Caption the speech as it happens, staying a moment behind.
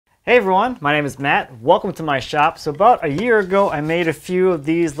Hey everyone, my name is Matt. Welcome to my shop. So about a year ago, I made a few of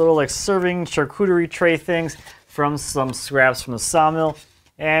these little serving charcuterie tray things from some scraps from the sawmill.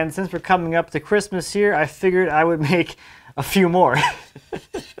 And since we're coming up to Christmas here, I figured I would make a few more.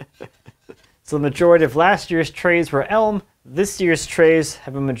 So the majority of last year's trays were elm. This year's trays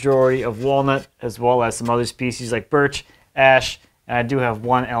have a majority of walnut, as well as some other species like birch, ash, and I do have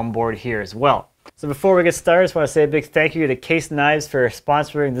one elm board here as well. So before we get started, I just want to say a big thank you to Case Knives for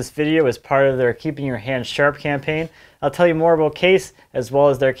sponsoring this video as part of their Keeping Your Hands Sharp campaign. I'll tell you more about Case as well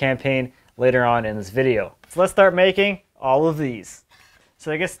as their campaign later on in this video. So let's start making all of these.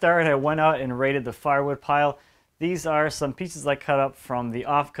 So to get started, I went out and raided the firewood pile. These are some pieces I cut up from the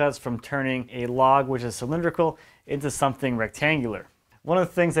offcuts from turning a log, which is cylindrical, into something rectangular. One of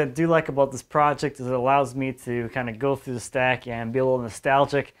the things I do like about this project is it allows me to kind of go through the stack and be a little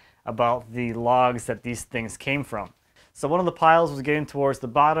nostalgic about the logs that these things came from. So one of the piles was getting towards the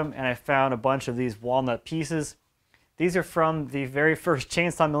bottom and I found a bunch of these walnut pieces. These are from the very first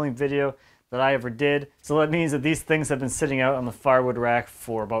chainsaw milling video that I ever did. So that means that these things have been sitting out on the firewood rack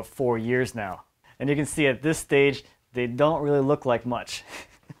for about 4 years now. And you can see at this stage, they don't really look like much.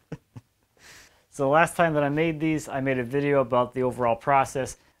 So the last time that I made these, I made a video about the overall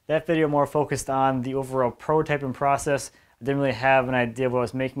process. That video more focused on the overall prototyping process. I didn't really have an idea of what I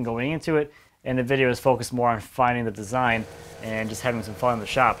was making going into it, and the video is focused more on finding the design and just having some fun in the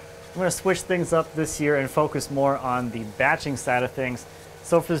shop. I'm going to switch things up this year and focus more on the batching side of things.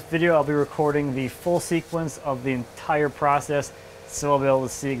 So for this video, I'll be recording the full sequence of the entire process, so I'll be able to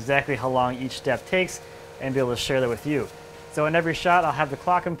see exactly how long each step takes and be able to share that with you. So in every shot, I'll have the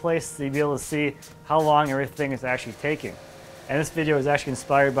clock in place so you'll be able to see how long everything is actually taking. And this video is actually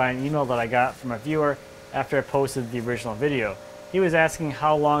inspired by an email that I got from a viewer after I posted the original video. He was asking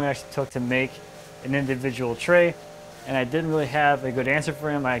how long it actually took to make an individual tray, and I didn't really have a good answer for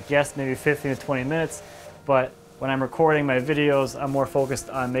him. I guessed maybe 15 to 20 minutes, but when I'm recording my videos, I'm more focused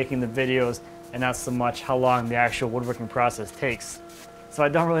on making the videos and not so much how long the actual woodworking process takes. So I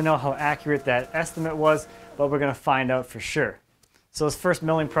don't really know how accurate that estimate was, but we're going to find out for sure. So this first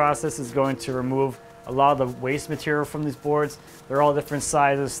milling process is going to remove a lot of the waste material from these boards. They're all different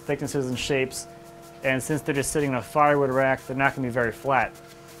sizes, thicknesses, and shapes. And since they're just sitting in a firewood rack, they're not going to be very flat.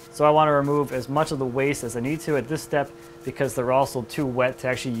 So I want to remove as much of the waste as I need to at this step because they're also too wet to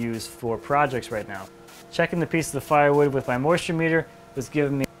actually use for projects right now. Checking the pieces of firewood with my moisture meter was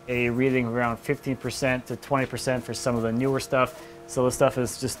giving me a reading of around 15% to 20% for some of the newer stuff. So the stuff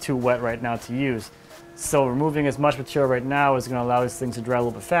is just too wet right now to use. So removing as much material right now is going to allow these things to dry a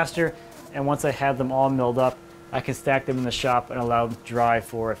little bit faster. And once I have them all milled up, I can stack them in the shop and allow them to dry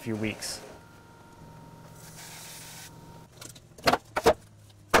for a few weeks.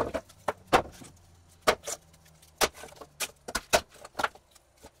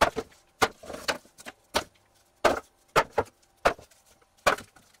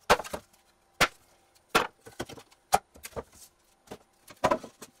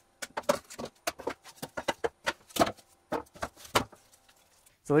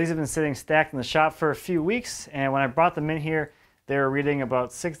 So these have been sitting stacked in the shop for a few weeks, and when I brought them in here, they were reading about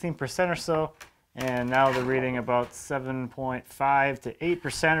 16% or so, and now they're reading about 7.5 to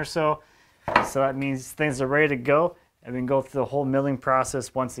 8% or so. So that means things are ready to go, and we can go through the whole milling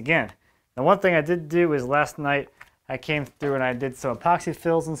process once again. Now one thing I did do is last night I came through and I did some epoxy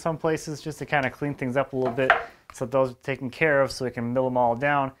fills in some places just to kind of clean things up a little bit so those are taken care of so we can mill them all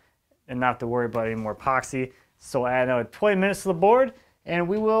down and not have to worry about any more epoxy. So I add another 20 minutes to the board, and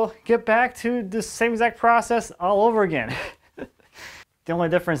we will get back to the same exact process all over again. The only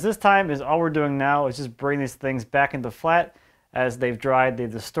difference this time is all we're doing now is just bring these things back into flat. As they've dried,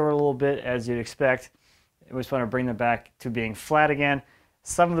 they've distorted a little bit, as you'd expect. We just want to bring them back to being flat again.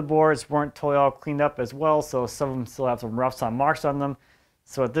 Some of the boards weren't totally all cleaned up as well, so some of them still have some rough marks on them.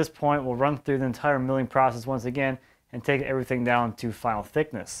 So at this point, we'll run through the entire milling process once again and take everything down to final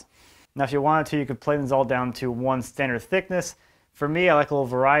thickness. Now if you wanted to, you could plane these all down to one standard thickness. For me, I like a little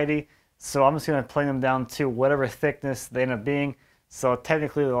variety, so I'm just going to plane them down to whatever thickness they end up being. So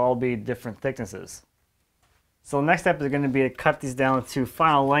technically, they'll all be different thicknesses. So the next step is going to be to cut these down to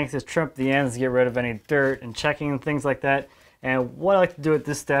final length, just trim up the ends, get rid of any dirt and checking and things like that. And what I like to do at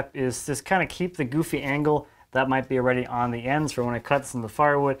this step is just kind of keep the goofy angle that might be already on the ends for when I cut this into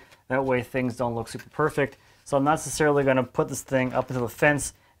firewood. That way things don't look super perfect. So I'm not necessarily going to put this thing up into the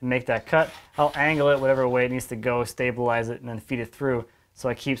fence and make that cut. I'll angle it whatever way it needs to go, stabilize it, and then feed it through so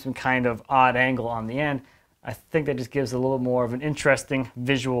I keep some kind of odd angle on the end. I think that just gives a little more of an interesting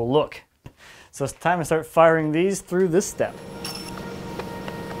visual look. So it's time to start firing these through this step.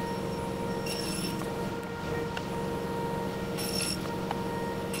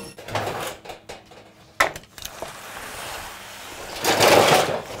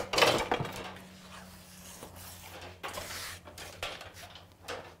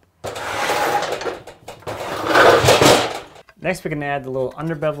 Next we can add the little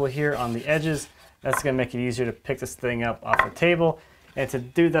under bevel here on the edges. That's going to make it easier to pick this thing up off the table. And to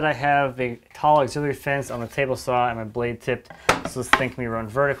do that, I have a tall auxiliary fence on the table saw and my blade tipped, so this thing can be run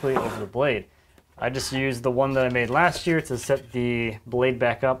vertically over the blade. I just used the one that I made last year to set the blade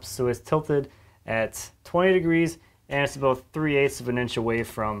back up so it's tilted at 20 degrees and it's about 3/8 of an inch away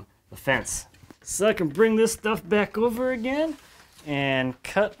from the fence. So I can bring this stuff back over again and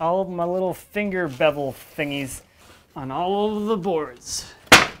cut all of my little finger bevel thingies on all of the boards.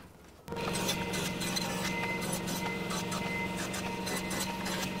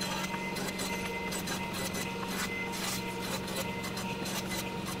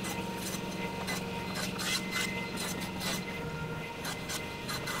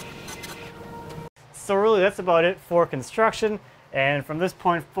 So really that's about it for construction, and from this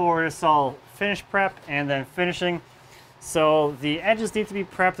point forward it's all finish prep and then finishing. So the edges need to be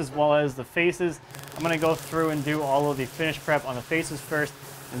prepped as well as the faces. I'm going to go through and do all of the finish prep on the faces first,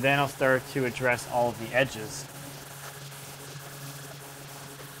 and then I'll start to address all of the edges.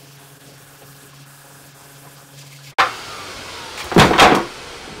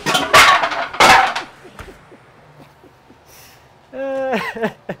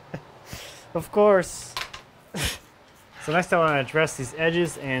 Of course. So next I want to address these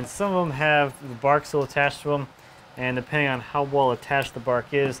edges, and some of them have the bark still attached to them, and depending on how well attached the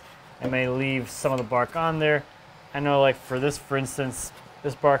bark is, I may leave some of the bark on there. I know, like for this, for instance,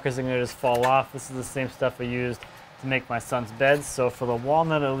 this bark isn't going to just fall off. This is the same stuff I used to make my son's bed. So for the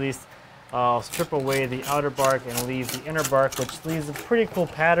walnut at least, I'll strip away the outer bark and leave the inner bark, which leaves a pretty cool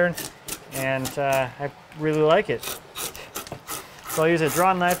pattern, and I really like it. So I'll use a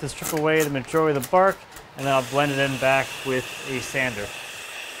drawn knife to strip away the majority of the bark, and then I'll blend it in back with a sander.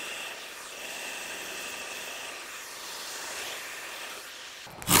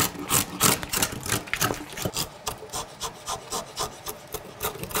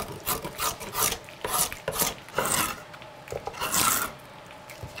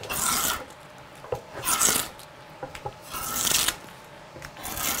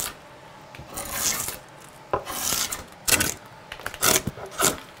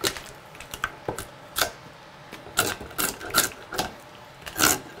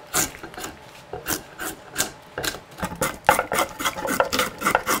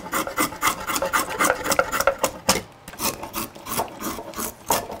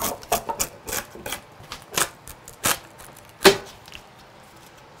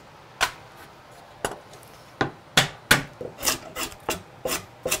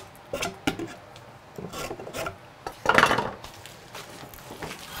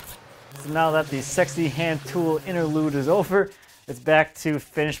 So now that the sexy hand tool interlude is over, it's back to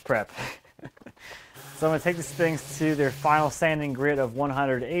finish prep. So I'm going to take these things to their final sanding grit of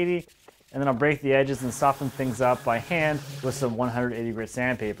 180, and then I'll break the edges and soften things up by hand with some 180 grit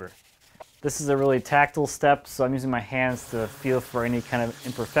sandpaper. This is a really tactile step, so I'm using my hands to feel for any kind of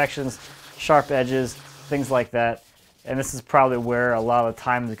imperfections, sharp edges, things like that. And this is probably where a lot of the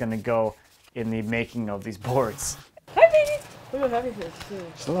time is going to go in the making of these boards. Hi, baby! Look how happy she is, too.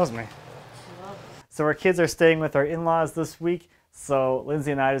 She loves me. So our kids are staying with our in-laws this week, so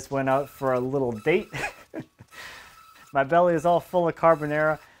Lindsay and I just went out for a little date. My belly is all full of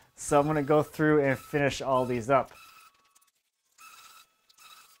carbonara, so I'm going to go through and finish all these up.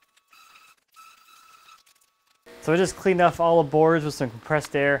 So I just cleaned off all the boards with some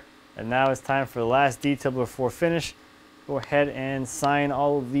compressed air, and now it's time for the last detail before finish. Go ahead and sign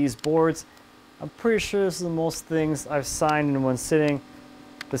all of these boards. I'm pretty sure this is the most things I've signed in one sitting,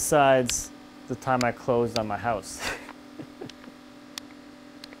 besides the time I closed on my house.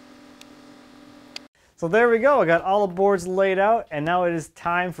 So there we go, I got all the boards laid out, and now it is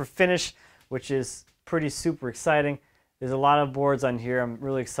time for finish, which is pretty super exciting. There's a lot of boards on here. I'm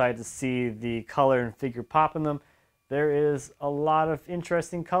really excited to see the color and figure pop in them. There is a lot of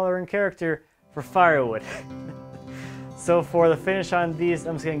interesting color and character for Firewood. So for the finish on these,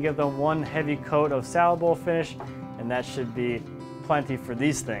 I'm just going to give them one heavy coat of salad bowl finish, and that should be plenty for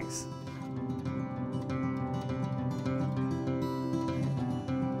these things.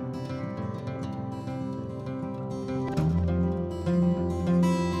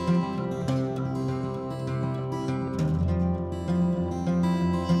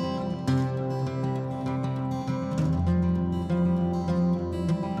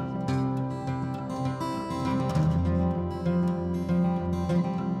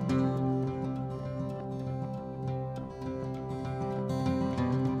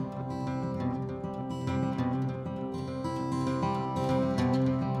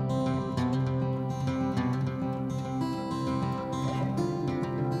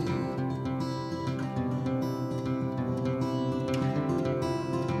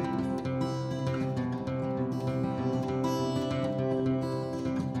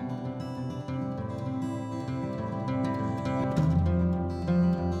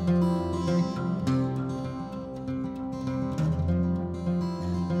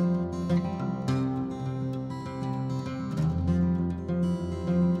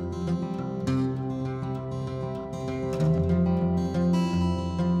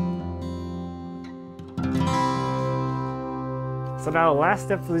 So now the last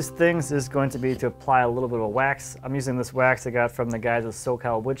step for these things is going to be to apply a little bit of wax. I'm using this wax I got from the guys at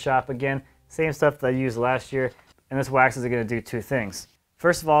SoCal Wood Shop again. Same stuff that I used last year. And this wax is going to do two things.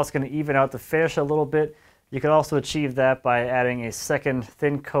 First of all, it's going to even out the finish a little bit. You can also achieve that by adding a second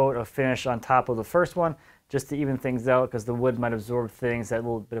thin coat of finish on top of the first one, just to even things out, because the wood might absorb things at a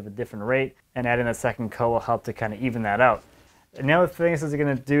little bit of a different rate, and adding a second coat will help to kind of even that out. And the other thing this is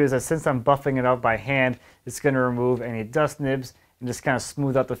going to do is that since I'm buffing it out by hand, it's going to remove any dust nibs and just kind of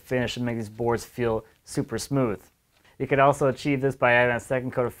smooth out the finish and make these boards feel super smooth. You could also achieve this by adding a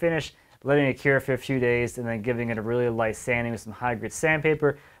second coat of finish, letting it cure for a few days, and then giving it a really light sanding with some high grit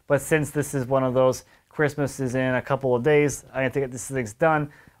sandpaper. But since this is one of those Christmas is in a couple of days, I need to get these things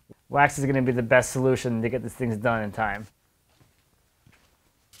done. Wax is going to be the best solution to get these things done in time.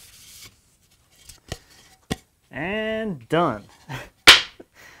 And done.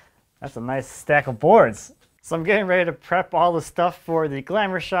 That's a nice stack of boards. So I'm getting ready to prep all the stuff for the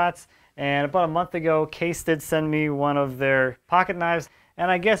glamour shots. And about a month ago, Case did send me one of their pocket knives. And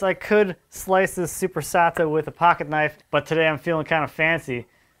I guess I could slice this supersata with a pocket knife, but today I'm feeling kind of fancy.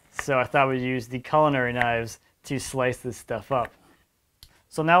 So I thought we'd use the culinary knives to slice this stuff up.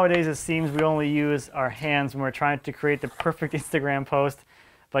 So nowadays it seems we only use our hands when we're trying to create the perfect Instagram post.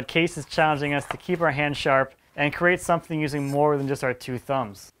 But Case is challenging us to keep our hands sharp and create something using more than just our two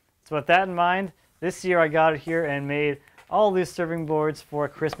thumbs. So with that in mind, this year I got here and made all these serving boards for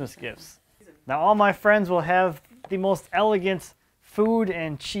Christmas gifts. Now all my friends will have the most elegant food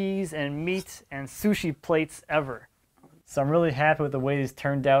and cheese and meat and sushi plates ever. So I'm really happy with the way these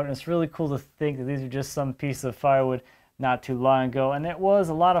turned out, and it's really cool to think that these are just some piece of firewood not too long ago. And it was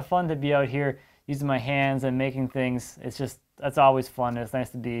a lot of fun to be out here using my hands and making things. It's just, that's always fun. It's nice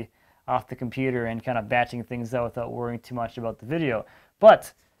to be off the computer and kind of batching things out without worrying too much about the video.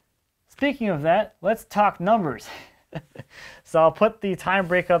 But speaking of that, let's talk numbers. So I'll put the time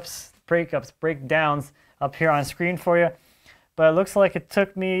breakdowns up here on screen for you. But it looks like it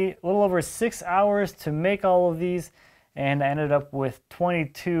took me a little over 6 hours to make all of these, and I ended up with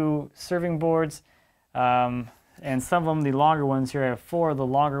 22 serving boards. And some of them, the longer ones here, I have 4 of the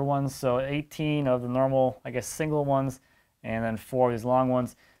longer ones, so 18 of the normal, I guess, single ones, and then 4 of these long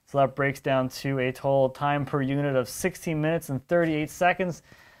ones. So that breaks down to a total time per unit of 16 minutes and 38 seconds.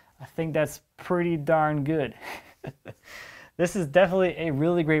 I think that's pretty darn good. This is definitely a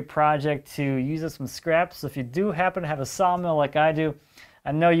really great project to use up some scraps. So if you do happen to have a sawmill like I do,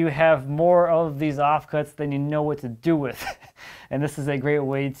 I know you have more of these offcuts than you know what to do with. And this is a great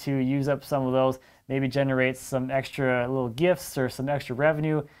way to use up some of those, maybe generate some extra little gifts or some extra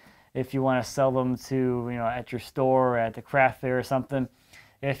revenue if you want to sell them to, you know, at your store or at the craft fair or something.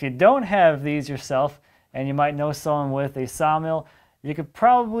 If you don't have these yourself and you might know someone with a sawmill, you could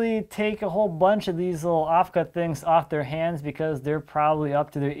probably take a whole bunch of these little offcut things off their hands because they're probably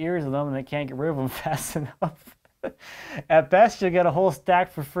up to their ears with them and they can't get rid of them fast enough. At best, you'll get a whole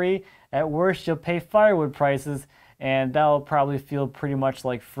stack for free. At worst, you'll pay firewood prices, and that'll probably feel pretty much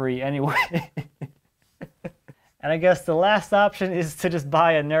like free anyway. And I guess the last option is to just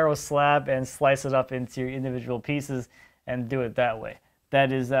buy a narrow slab and slice it up into your individual pieces and do it that way.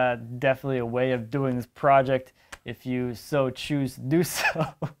 That is definitely a way of doing this project if you so choose to do so.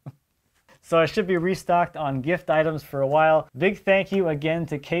 So I should be restocked on gift items for a while. Big thank you again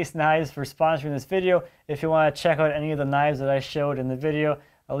to Case Knives for sponsoring this video. If you want to check out any of the knives that I showed in the video,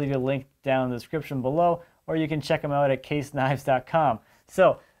 I'll leave you a link down in the description below, or you can check them out at caseknives.com.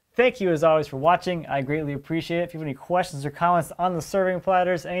 So thank you as always for watching. I greatly appreciate it. If you have any questions or comments on the serving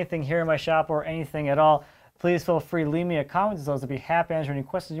platters, anything here in my shop, or anything at all, please feel free to leave me a comment, as well as I'll be happy to answer any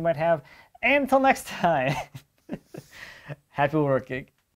questions you might have. And until next time, happy woodworking.